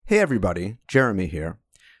Hey everybody, Jeremy here.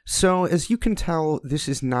 So, as you can tell, this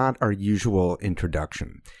is not our usual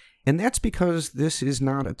introduction. And that's because this is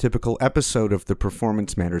not a typical episode of the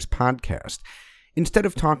Performance Matters podcast. Instead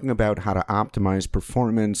of talking about how to optimize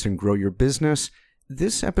performance and grow your business,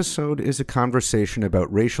 this episode is a conversation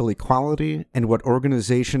about racial equality and what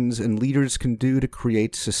organizations and leaders can do to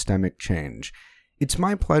create systemic change. It's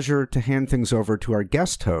my pleasure to hand things over to our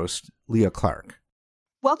guest host, Leah Clark.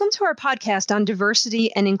 Welcome to our podcast on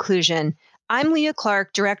diversity and inclusion. I'm Leah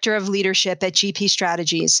Clark, Director of Leadership at GP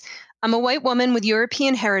Strategies. I'm a white woman with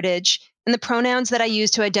European heritage, and the pronouns that I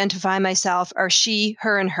use to identify myself are she,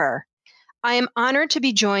 her, and her. I am honored to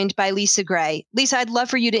be joined by Lisa Gray. Lisa, I'd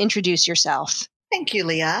love for you to introduce yourself. Thank you,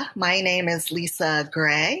 Leah. My name is Lisa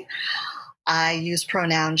Gray. I use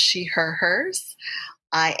pronouns she, her, hers.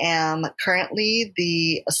 I am currently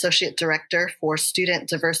the Associate Director for Student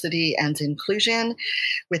Diversity and Inclusion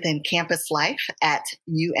within Campus Life at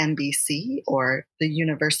UMBC, or the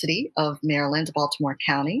University of Maryland, Baltimore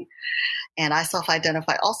County. And I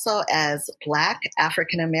self-identify also as Black,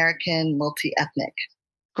 African American, multi-ethnic.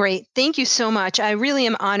 Great. Thank you so much. I really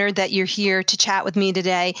am honored that you're here to chat with me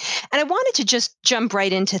today. And I wanted to just jump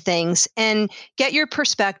right into things and get your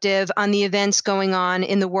perspective on the events going on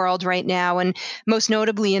in the world right now, and most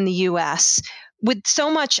notably in the U.S. With so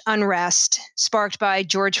much unrest sparked by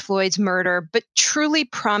George Floyd's murder, but truly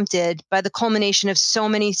prompted by the culmination of so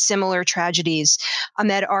many similar tragedies.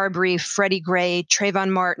 Ahmaud Arbery, Freddie Gray,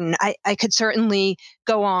 Trayvon Martin. I could certainly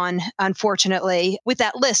go on, unfortunately, with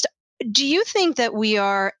that list. Do you think that we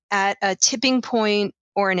are at a tipping point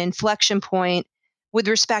or an inflection point with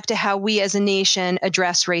respect to how we as a nation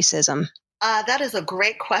address racism? That is a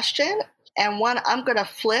great question, and one I'm going to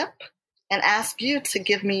flip and ask you to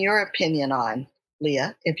give me your opinion on,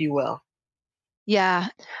 Leah, if you will. Yeah,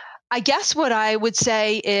 I guess what I would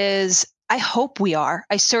say is I hope we are.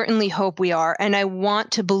 I certainly hope we are. And I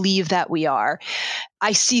want to believe that we are.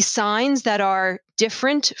 I see signs that are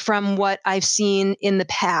different from what I've seen in the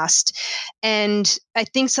past. And I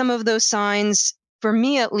think some of those signs, for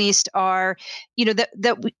me at least, are,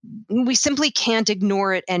 that we simply can't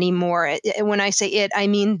ignore it anymore. When I say it, I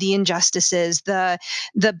mean the injustices, the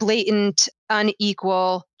blatant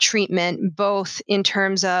unequal treatment, both in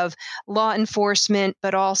terms of law enforcement,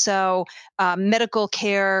 but also medical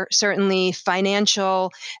care, certainly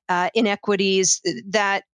financial inequities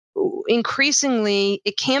that increasingly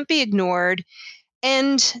it can't be ignored.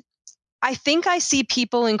 And I think I see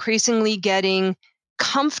people increasingly getting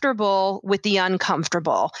comfortable with the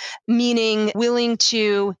uncomfortable, meaning willing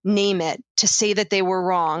to name it, to say that they were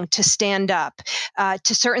wrong, to stand up,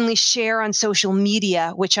 to certainly share on social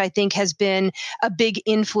media, which I think has been a big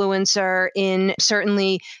influencer in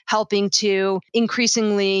certainly helping to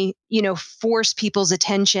increasingly, force people's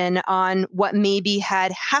attention on what maybe had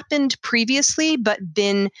happened previously, but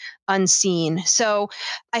been unseen. So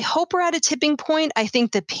I hope we're at a tipping point. I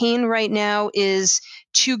think the pain right now is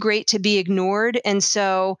too great to be ignored. And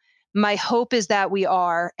so my hope is that we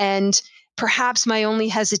are. And perhaps my only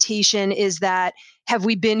hesitation is that, have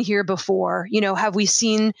we been here before? Have we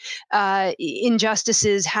seen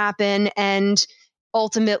injustices happen and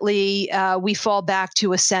ultimately we fall back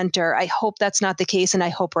to a center? I hope that's not the case, and I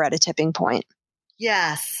hope we're at a tipping point.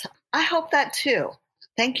 Yes, I hope that too.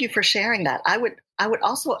 Thank you for sharing that. I would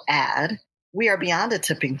also add, we are beyond a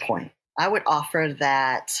tipping point. I would offer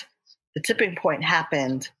that the tipping point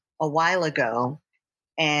happened a while ago,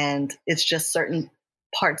 and it's just certain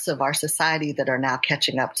parts of our society that are now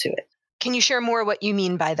catching up to it. Can you share more what you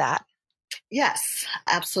mean by that? Yes,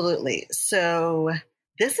 absolutely. So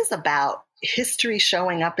this is about history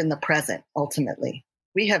showing up in the present, ultimately.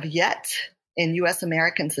 We have yet in U.S.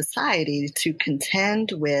 American society to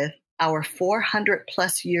contend with our 400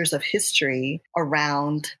 plus years of history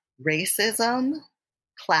around racism,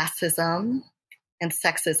 classism, and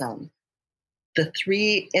sexism, the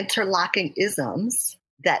three interlocking isms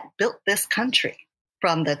that built this country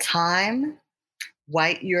from the time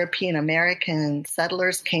white European American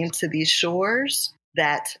settlers came to these shores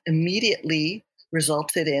that immediately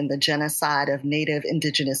resulted in the genocide of Native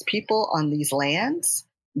indigenous people on these lands.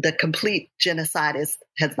 The complete genocide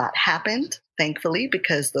has not happened, thankfully,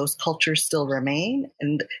 because those cultures still remain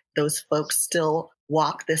and those folks still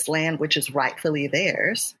walk this land, which is rightfully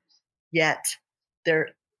theirs. Yet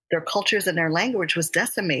their cultures and their language was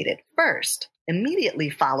decimated first, immediately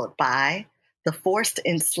followed by the forced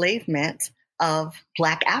enslavement of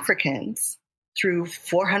Black Africans through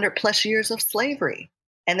 400 plus years of slavery.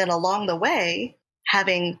 And then along the way,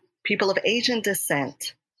 having people of Asian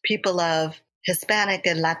descent, people of Hispanic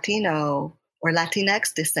and Latino or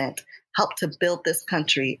Latinx descent help to build this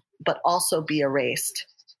country, but also be erased.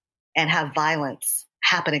 and have violence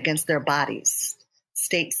happen against their bodies,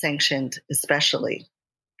 state-sanctioned especially.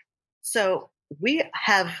 So we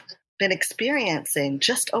have been experiencing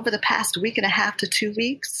just over the past week and a half to 2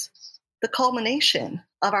 weeks, the culmination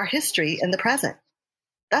of our history in the present.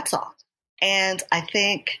 That's all. And I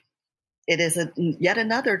think it is yet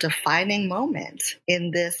another defining moment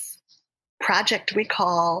in this project we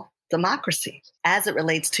call democracy as it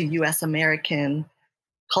relates to U.S. American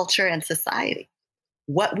culture and society.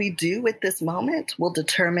 What we do with this moment will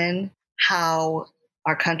determine how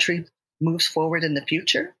our country moves forward in the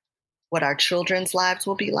future, what our children's lives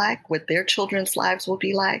will be like, what their children's lives will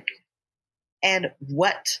be like, and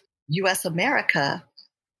what U.S. America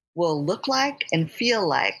will look like and feel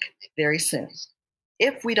like very soon.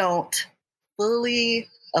 If we don't fully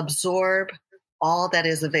absorb all that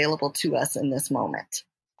is available to us in this moment.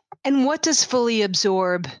 And what does fully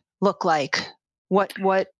absorb look like? What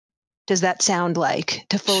does that sound like,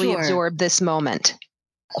 to fully absorb this moment?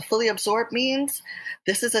 Fully absorb means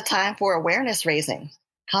this is a time for awareness raising,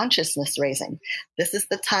 consciousness raising. This is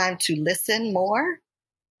the time to listen more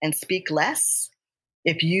and speak less.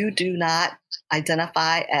 If you do not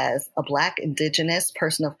identify as a Black, Indigenous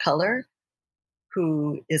person of color,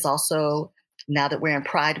 who is also, now that we're in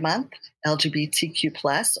Pride Month,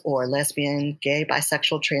 LGBTQ+, or lesbian, gay,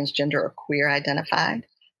 bisexual, transgender, or queer identified.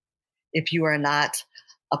 If you are not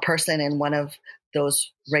a person in one of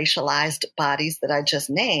those racialized bodies that I just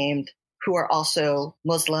named, who are also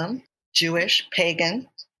Muslim, Jewish, pagan,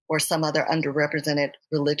 or some other underrepresented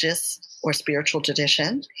religious or spiritual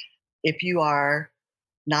tradition. If you are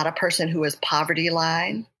not a person who is poverty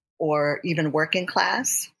line or even working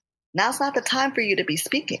class, now's not the time for you to be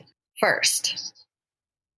speaking first.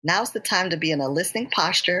 Now's the time to be in a listening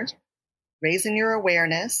posture, raising your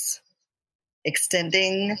awareness,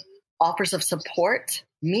 extending offers of support,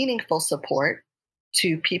 meaningful support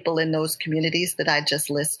to people in those communities that I just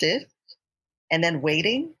listed, and then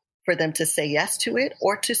waiting for them to say yes to it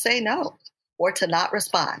or to say no or to not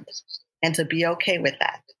respond and to be okay with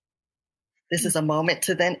that. This is a moment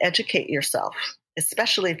to then educate yourself,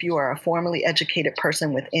 especially if you are a formally educated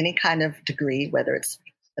person with any kind of degree, whether it's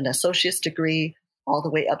an associate's degree all the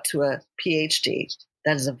way up to a PhD.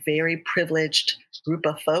 That is a very privileged group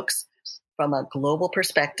of folks from a global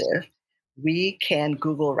perspective. We can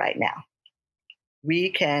Google right now.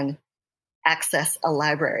 We can access a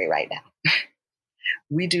library right now.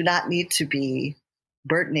 We do not need to be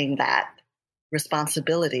burdening that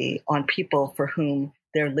responsibility on people for whom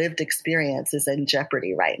their lived experience is in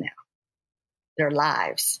jeopardy right now. Their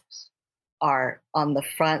lives are on the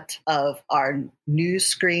front of our news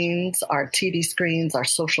screens, our TV screens, our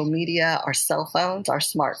social media, our cell phones, our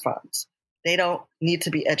smartphones. They don't need to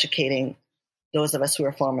be educating those of us who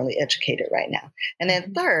are formally educated right now. And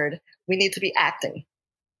then third, we need to be acting.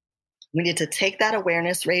 We need to take that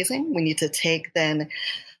awareness raising. We need to take then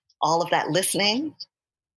all of that listening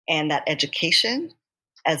and that education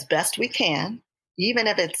as best we can, even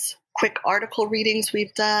if it's quick article readings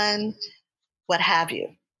we've done, what have you.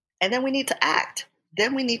 And then we need to act.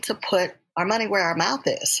 Then we need to put our money where our mouth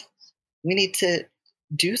is. We need to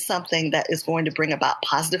do something that is going to bring about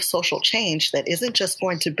positive social change that isn't just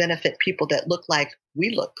going to benefit people that look like we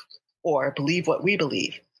look or believe what we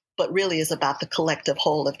believe, but really is about the collective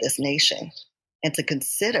whole of this nation, and to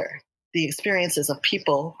consider the experiences of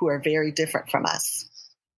people who are very different from us.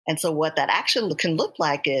 And so what that action can look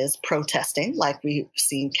like is protesting, like we've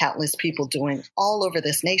seen countless people doing all over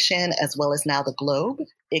this nation, as well as now the globe.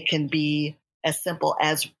 It can be as simple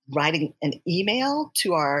as writing an email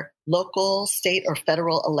to our local, state, or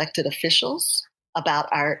federal elected officials about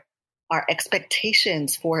our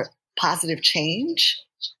expectations for positive change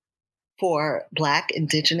for Black,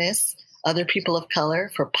 Indigenous, other people of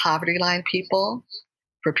color, for poverty line people,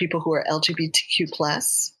 for people who are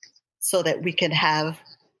LGBTQ+, so that we can have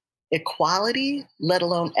equality, let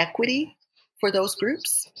alone equity, for those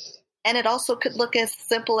groups. And it also could look as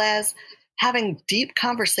simple as having deep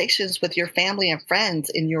conversations with your family and friends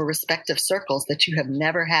in your respective circles that you have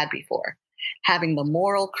never had before. Having the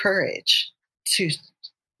moral courage to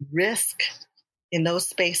risk in those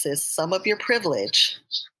spaces some of your privilege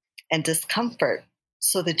and discomfort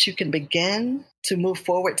so that you can begin to move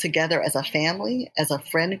forward together as a family, as a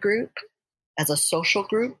friend group, as a social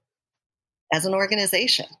group, as an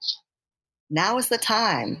organization. Now is the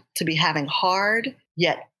time to be having hard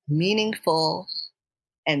yet meaningful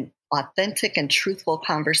and authentic and truthful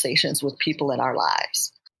conversations with people in our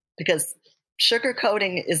lives, because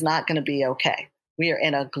sugarcoating is not going to be okay. We are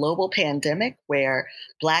in a global pandemic where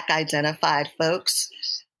Black identified folks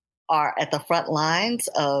are at the front lines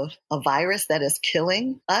of a virus that is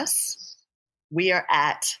killing us. We are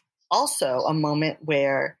at also a moment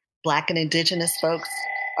where Black and Indigenous folks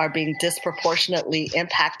are being disproportionately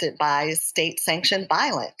impacted by state-sanctioned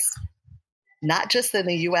violence, not just in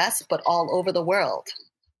the US, but all over the world,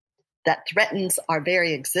 that threatens our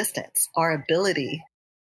very existence, our ability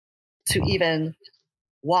to even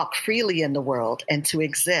walk freely in the world and to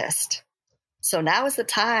exist. So now is the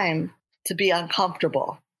time to be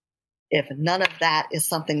uncomfortable if none of that is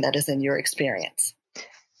something that is in your experience.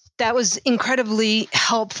 That was incredibly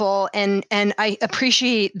helpful, and I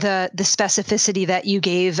appreciate the specificity that you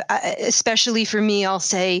gave. Especially for me, I'll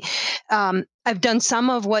say I've done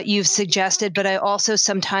some of what you've suggested, but I also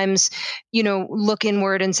sometimes, look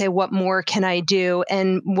inward and say, what more can I do?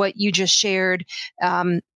 And what you just shared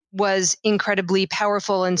was incredibly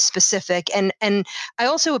powerful and specific. And I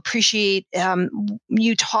also appreciate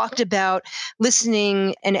you talked about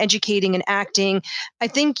listening and educating and acting. I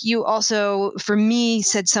think you also, for me,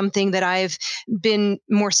 said something that I've been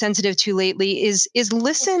more sensitive to lately is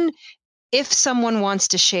listen if someone wants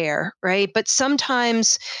to share, right? But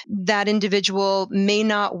sometimes that individual may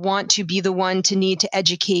not want to be the one to need to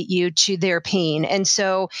educate you to their pain. And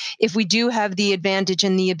so if we do have the advantage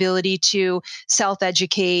and the ability to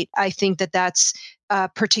self-educate, I think that that's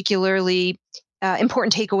particularly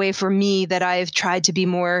important takeaway for me that I've tried to be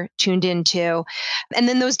more tuned into. And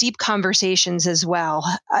then those deep conversations as well.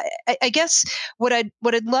 I guess what I'd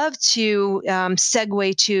love to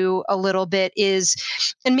segue to a little bit is,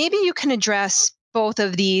 and maybe you can address both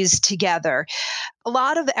of these together. A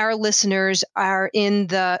lot of our listeners are in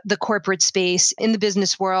the corporate space, in the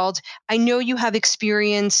business world. I know you have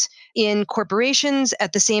experience in corporations.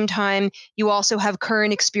 At the same time, you also have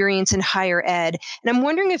current experience in higher ed. And I'm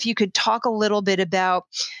wondering if you could talk a little bit about,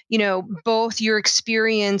 both your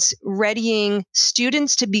experience readying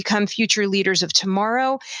students to become future leaders of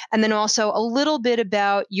tomorrow, and then also a little bit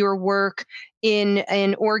about your work in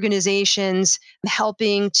organizations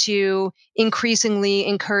helping to increasingly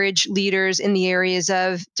encourage leaders in the areas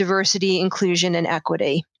of diversity, inclusion, and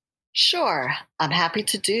equity. Sure, I'm happy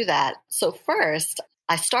to do that. So first,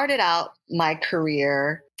 I started out my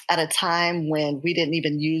career at a time when we didn't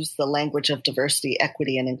even use the language of diversity,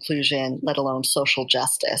 equity, and inclusion, let alone social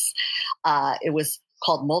justice. It was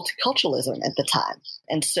called multiculturalism at the time.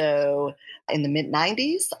 And so in the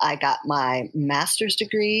mid-90s, I got my master's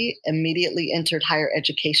degree, immediately entered higher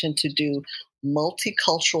education to do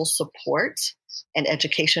multicultural support and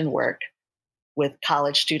education work with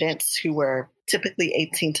college students who were typically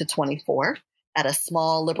 18 to 24 at a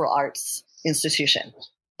small liberal arts institution.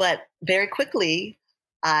 But very quickly,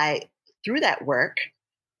 I, through that work,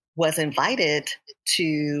 was invited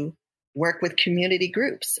to work with community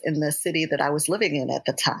groups in the city that I was living in at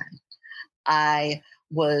the time. I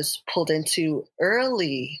was pulled into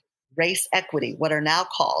early race equity, what are now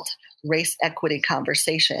called race equity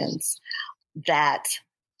conversations that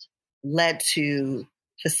led to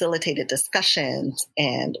facilitated discussions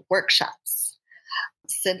and workshops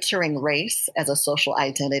centering race as a social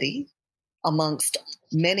identity amongst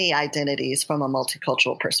many identities from a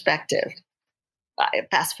multicultural perspective. I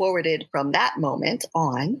fast forwarded from that moment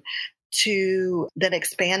on to then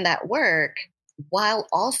expand that work while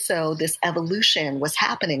also this evolution was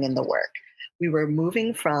happening in the work. We were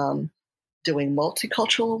moving from doing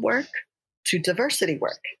multicultural work to diversity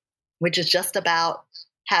work, which is just about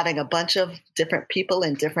having a bunch of different people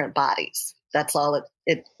in different bodies. That's all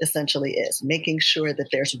it essentially is. Making sure that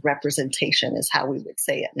there's representation is how we would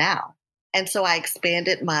say it now. And so I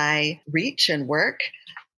expanded my reach and work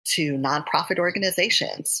to nonprofit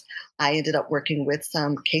organizations. I ended up working with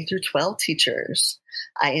some K through 12 teachers.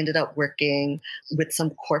 I ended up working with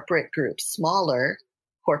some corporate groups, smaller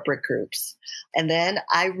corporate groups. And then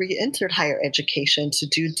I re-entered higher education to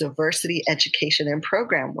do diversity education and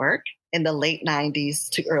program work in the late 90s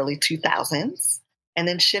to early 2000s, and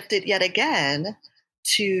then shifted yet again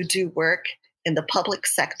to do work in the public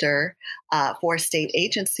sector for a state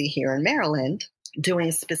agency here in Maryland,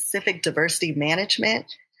 doing specific diversity management,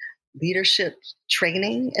 leadership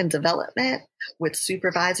training and development with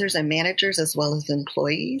supervisors and managers as well as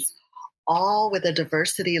employees, all with a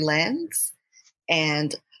diversity lens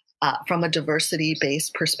and from a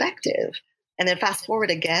diversity-based perspective. And then fast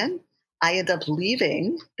forward again, I end up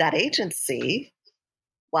leaving that agency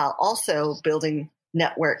while also building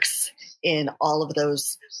networks in all of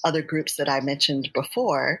those other groups that I mentioned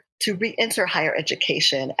before to re-enter higher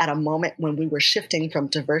education at a moment when we were shifting from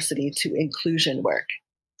diversity to inclusion work.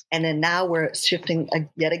 And then now we're shifting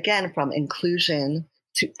yet again from inclusion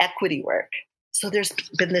to equity work. So there's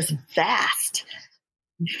been this vast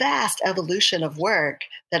evolution of work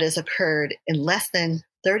that has occurred in less than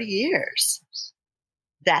 30 years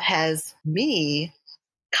that has me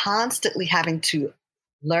constantly having to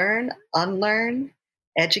learn, unlearn,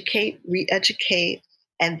 educate, re-educate,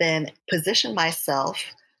 and then position myself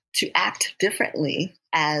to act differently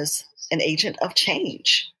as an agent of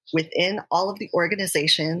change within all of the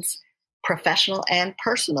organizations, professional and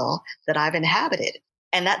personal, that I've inhabited.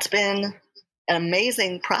 And that's been an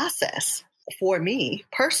amazing process for me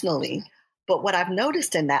personally. But what I've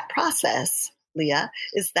noticed in that process, Leah,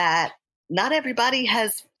 is that not everybody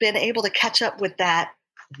has been able to catch up with that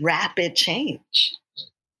rapid change.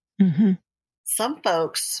 Mm-hmm. Some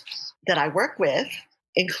folks that I work with,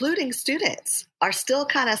 including students, are still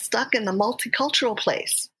kind of stuck in the multicultural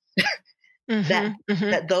place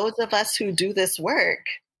that those of us who do this work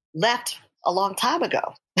left a long time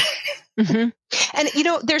ago. Mm-hmm. And,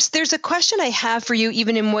 there's a question I have for you,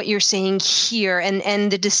 even in what you're saying here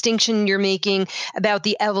and the distinction you're making about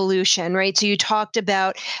the evolution, right? So you talked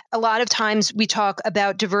about, a lot of times we talk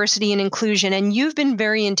about diversity and inclusion, and you've been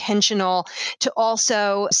very intentional to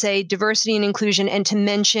also say diversity and inclusion and to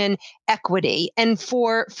mention equity. And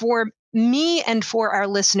for me and for our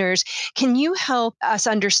listeners, can you help us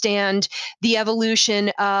understand the evolution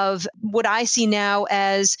of what I see now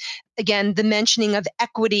as, again, the mentioning of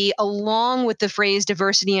equity along with the phrase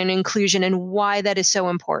diversity and inclusion, and why that is so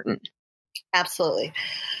important? Absolutely.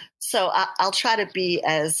 So I'll try to be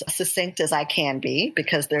as succinct as I can be,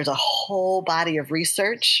 because there's a whole body of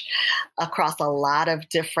research across a lot of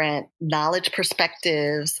different knowledge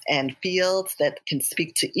perspectives and fields that can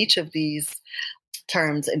speak to each of these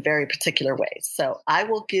terms in very particular ways. So I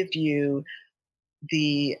will give you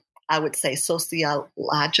I would say,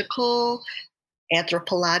 sociological,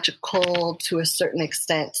 anthropological, to a certain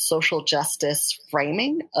extent, social justice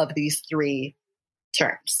framing of these three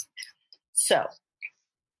terms. So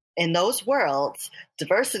in those worlds,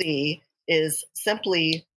 diversity is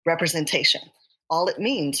simply representation. All it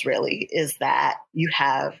means really is that you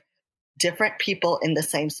have different people in the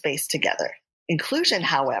same space together. Inclusion,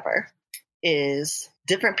 however, is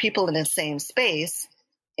different people in the same space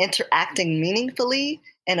interacting meaningfully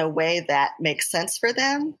in a way that makes sense for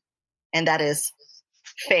them and that is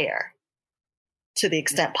fair to the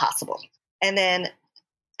extent possible. And then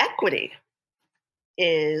equity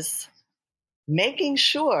is making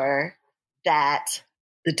sure that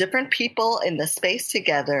the different people in the space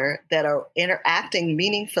together that are interacting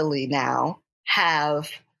meaningfully now have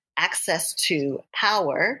access to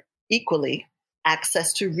power equally,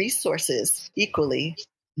 access to resources equally,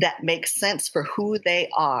 that makes sense for who they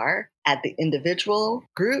are at the individual,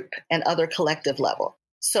 group, and other collective level.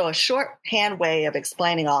 So a shorthand way of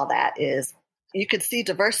explaining all that is, you could see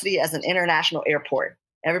diversity as an international airport.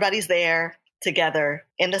 Everybody's there together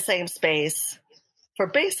in the same space for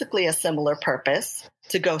basically a similar purpose,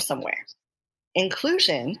 to go somewhere.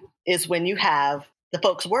 Inclusion is when you have the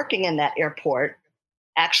folks working in that airport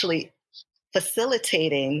actually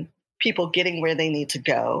facilitating people getting where they need to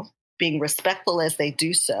go, being respectful as they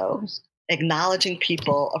do so, acknowledging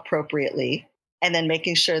people appropriately, and then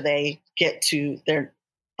making sure they get to their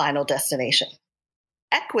final destination.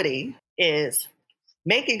 Equity is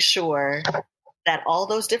making sure that all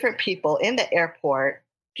those different people in the airport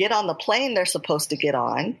get on the plane they're supposed to get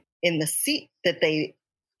on, in the seat that they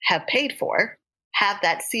have paid for, have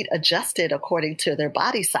that seat adjusted according to their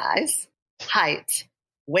body size, height,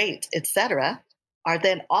 weight, etc., are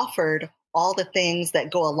then offered all the things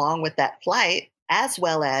that go along with that flight, as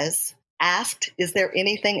well as asked, is there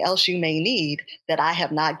anything else you may need that I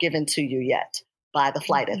have not given to you yet, by the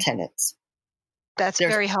flight attendants? That's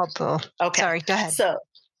very helpful. Okay. Sorry, go ahead. So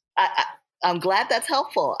I'm glad that's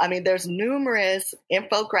helpful. I mean, there's numerous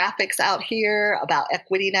infographics out here about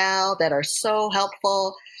equity now that are so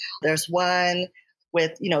helpful. There's one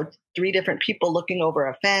with, 3 different people looking over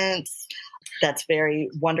a fence. That's very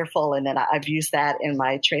wonderful. And then I've used that in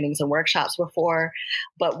my trainings and workshops before.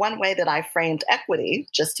 But one way that I framed equity,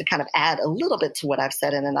 just to kind of add a little bit to what I've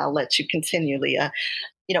said, and then I'll let you continue, Leah.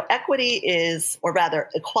 Equity is, or rather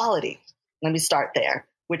equality. Let me start there,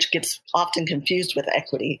 which gets often confused with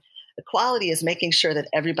equity. Equality is making sure that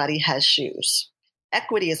everybody has shoes.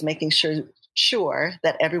 Equity is making sure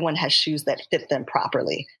that everyone has shoes that fit them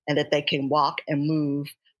properly and that they can walk and move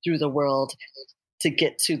through the world to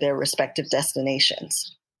get to their respective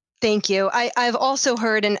destinations. Thank you. I've also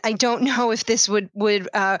heard, and I don't know if this would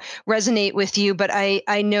resonate with you, but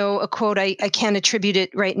I know a quote, I can't attribute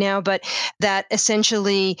it right now, but that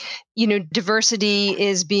essentially, diversity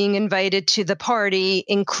is being invited to the party,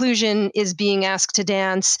 inclusion is being asked to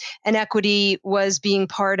dance, and equity was being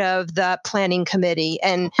part of the planning committee.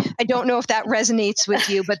 And I don't know if that resonates with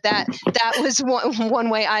you, but that was one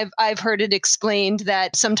way I've heard it explained,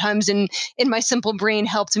 that sometimes in my simple brain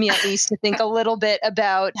helped me at least to think a little bit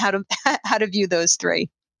about how to view those three.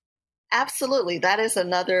 Absolutely. That is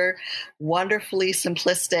another wonderfully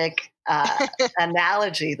simplistic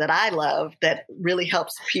analogy that I love that really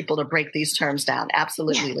helps people to break these terms down.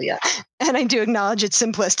 Absolutely, Leah. And I do acknowledge it's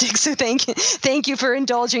simplistic. So thank you for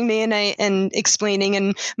indulging me and explaining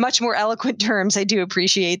in much more eloquent terms. I do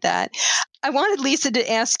appreciate that. I wanted Lisa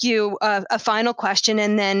to ask you a final question.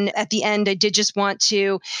 And then at the end, I did just want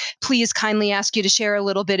to please kindly ask you to share a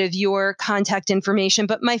little bit of your contact information.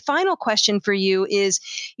 But my final question for you is,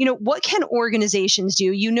 what can organizations do?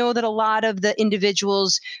 You know that a lot of the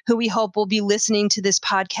individuals who we hope will be listening to this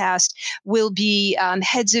podcast will be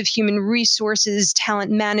heads of human resources,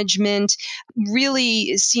 talent management,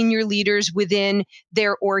 really senior leaders within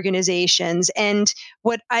their organizations. And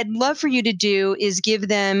what I'd love for you to do is give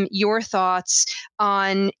them your thoughts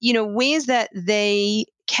on, ways that they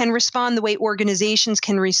can respond the way organizations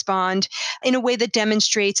can respond in a way that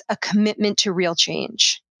demonstrates a commitment to real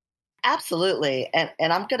change. Absolutely. And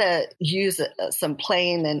I'm going to use some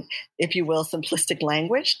plain and, if you will, simplistic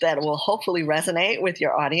language that will hopefully resonate with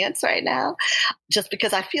your audience right now, just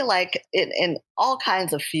because I feel like in all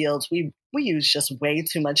kinds of fields, we use just way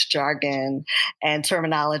too much jargon and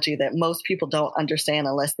terminology that most people don't understand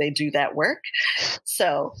unless they do that work.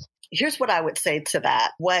 So here's what I would say to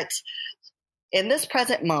that. What in this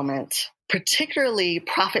present moment, particularly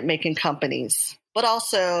profit-making companies, but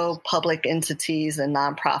also public entities and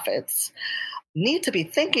nonprofits need to be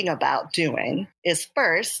thinking about doing is,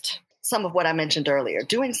 first, some of what I mentioned earlier,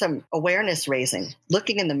 doing some awareness raising,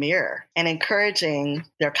 looking in the mirror and encouraging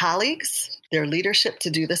their colleagues, their leadership to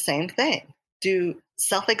do the same thing. Do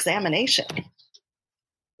self-examination.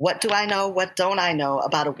 What do I know? What don't I know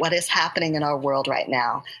about what is happening in our world right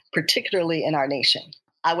now, particularly in our nation?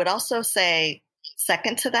 I would also say,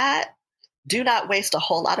 second to that, do not waste a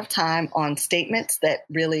whole lot of time on statements that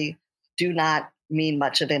really do not mean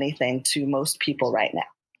much of anything to most people right now.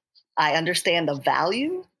 I understand the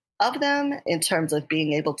value of them in terms of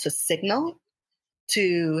being able to signal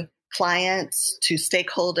to clients, to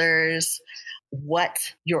stakeholders,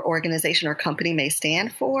 what your organization or company may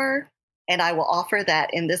stand for. And I will offer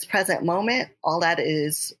that in this present moment, all that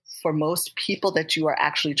is for most people that you are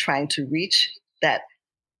actually trying to reach that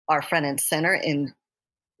are front and center in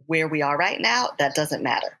where we are right now, that doesn't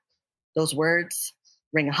matter. Those words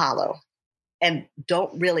ring hollow and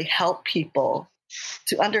don't really help people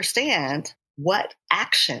to understand what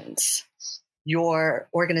actions your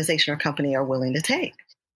organization or company are willing to take.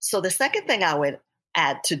 So the second thing I would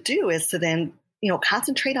add to do is to then,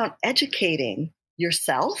 concentrate on educating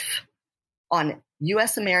yourself on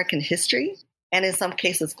U.S. American history, and in some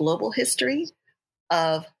cases, global history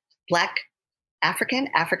of Black, African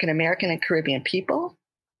American, and Caribbean people,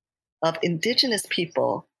 of Indigenous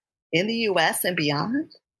people in the U.S. and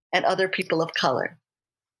beyond, and other people of color,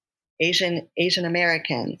 Asian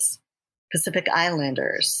Americans, Pacific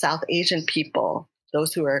Islanders, South Asian people,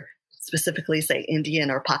 those who are specifically, say, Indian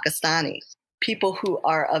or Pakistani, people who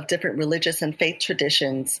are of different religious and faith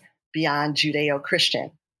traditions beyond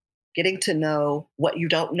Judeo-Christian, getting to know what you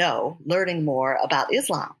don't know, learning more about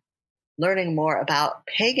Islam, learning more about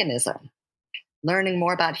paganism, learning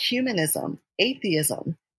more about humanism,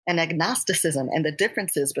 atheism, and agnosticism, and the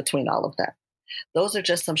differences between all of them. Those are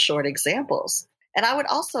just some short examples. And I would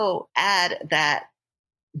also add that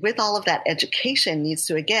with all of that, education needs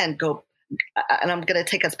to, again, go, and I'm going to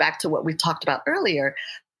take us back to what we talked about earlier.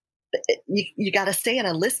 You got to stay in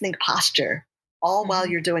a listening posture all while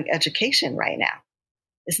you're doing education right now.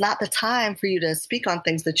 It's not the time for you to speak on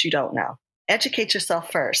things that you don't know. Educate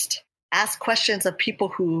yourself first. Ask questions of people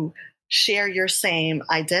who share your same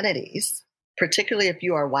identities, particularly if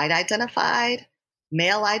you are white identified,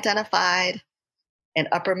 male identified, and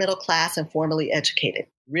upper middle class and formally educated.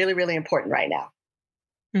 Really, really important right now.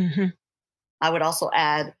 Mm-hmm. I would also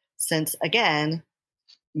add, since, again,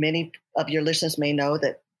 many of your listeners may know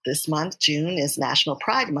that this month, June, is National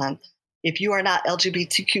Pride Month. If you are not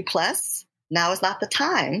LGBTQ+, now is not the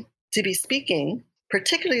time to be speaking,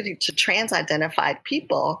 particularly to trans-identified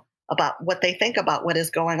people, about what they think about what is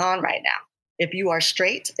going on right now, if you are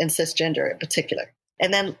straight and cisgender in particular.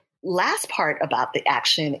 And then last part about the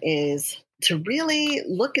action is to really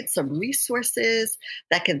look at some resources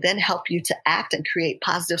that can then help you to act and create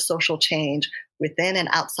positive social change within and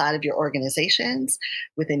outside of your organizations,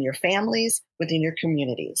 within your families, within your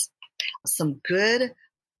communities. Some good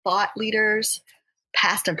thought leaders,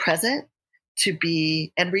 past and present,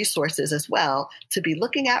 and resources as well, to be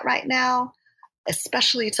looking at right now,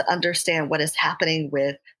 especially to understand what is happening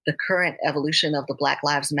with the current evolution of the Black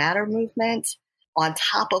Lives Matter movement, on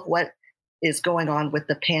top of what is going on with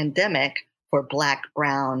the pandemic for Black,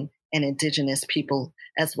 Brown, and Indigenous people,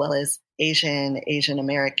 as well as Asian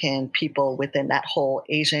American people within that whole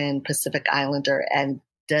Asian, Pacific Islander, and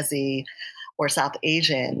Desi or South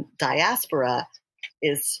Asian diaspora,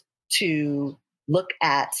 is to look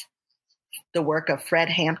at the work of Fred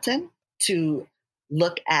Hampton, to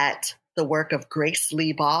look at the work of Grace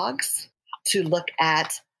Lee Boggs, to look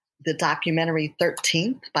at the documentary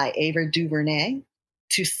 13th by Ava DuVernay,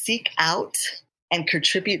 to seek out and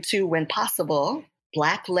contribute to, when possible,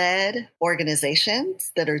 Black-led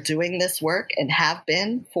organizations that are doing this work and have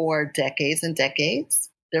been for decades and decades.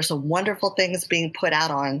 There's some wonderful things being put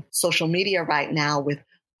out on social media right now with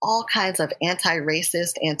all kinds of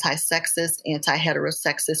anti-racist, anti-sexist,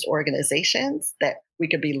 anti-heterosexist organizations that we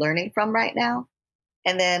could be learning from right now.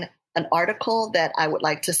 And then an article that I would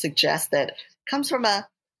like to suggest that comes from an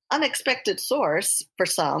unexpected source for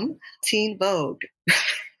some, Teen Vogue.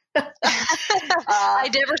 I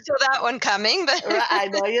never saw that one coming, but I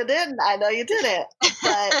know you didn't.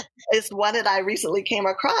 But it's one that I recently came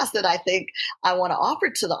across that I think I want to offer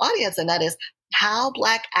to the audience, and that is how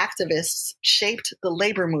Black activists shaped the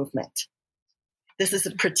labor movement. This is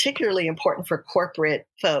particularly important for corporate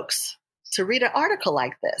folks to read an article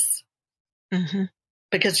like this,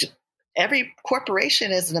 because every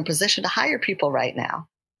corporation is in a position to hire people right now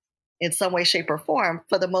in some way, shape, or form,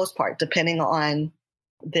 for the most part, depending on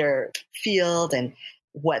their field and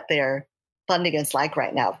what their funding is like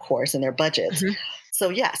right now, of course, and their budgets. So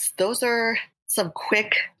yes, those are some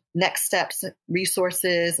quick next steps,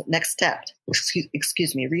 resources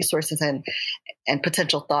and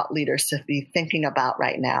potential thought leaders to be thinking about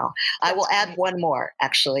right now. I will add one more,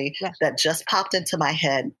 actually, that just popped into my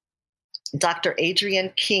head. Dr.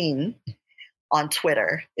 Adrienne Keene on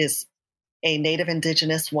Twitter is a Native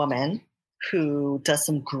Indigenous woman who does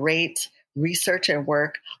some great research and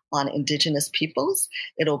work on Indigenous peoples.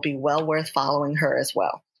 It'll be well worth following her as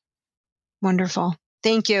well. Wonderful.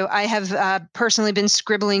 Thank you. I have personally been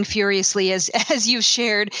scribbling furiously as you've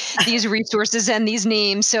shared these resources and these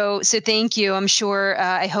names. So thank you. I'm sure,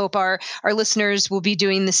 I hope our listeners will be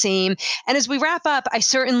doing the same. And as we wrap up, I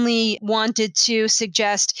certainly wanted to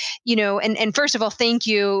suggest, and first of all, thank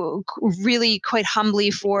you really quite humbly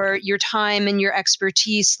for your time and your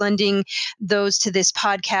expertise, lending those to this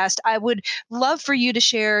podcast. I would love for you to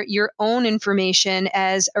share your own information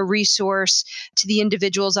as a resource to the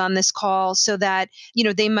individuals on this call so that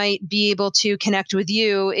they might be able to connect with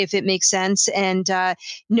you if it makes sense, and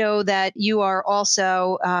know that you are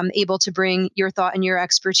also able to bring your thought and your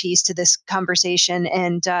expertise to this conversation.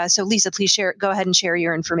 And so Lisa, please go ahead and share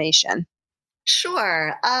your information.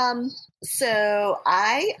 Sure. So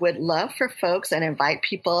I would love for folks and invite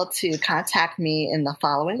people to contact me in the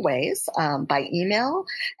following ways: by email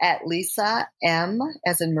at Lisa M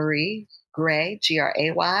as in Marie Gray,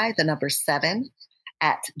 Gray, the number 7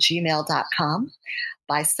 @gmail.com,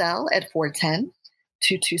 by cell at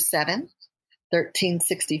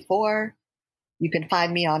 410-227-1364. You can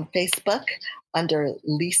find me on Facebook under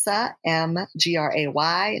Lisa M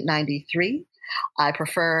Gray 93. I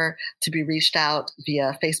prefer to be reached out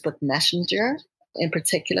via Facebook Messenger in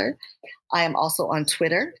particular. I am also on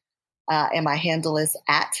Twitter, and my handle is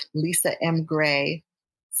 @Lisa M Gray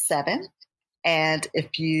 7. And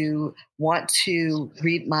if you want to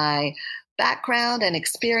read my background and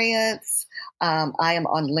experience, I am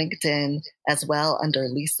on LinkedIn as well under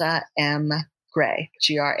Lisa M Gray,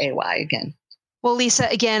 Gray again. Well, Lisa,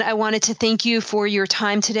 again, I wanted to thank you for your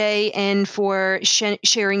time today and for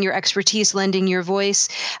sharing your expertise, lending your voice.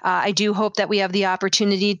 I do hope that we have the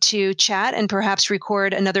opportunity to chat and perhaps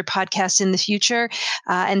record another podcast in the future.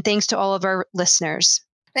 And thanks to all of our listeners.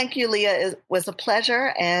 Thank you, Leah. It was a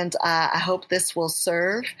pleasure, and I hope this will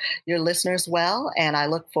serve your listeners well. And I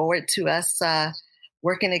look forward to us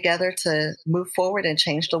working together to move forward and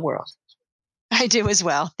change the world. I do as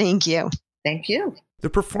well. Thank you. Thank you. The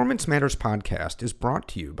Performance Matters podcast is brought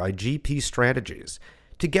to you by GP Strategies.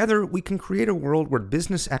 Together, we can create a world where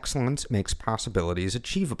business excellence makes possibilities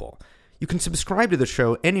achievable. You can subscribe to the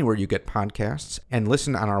show anywhere you get podcasts and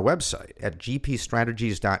listen on our website at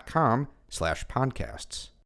gpstrategies.com/podcasts.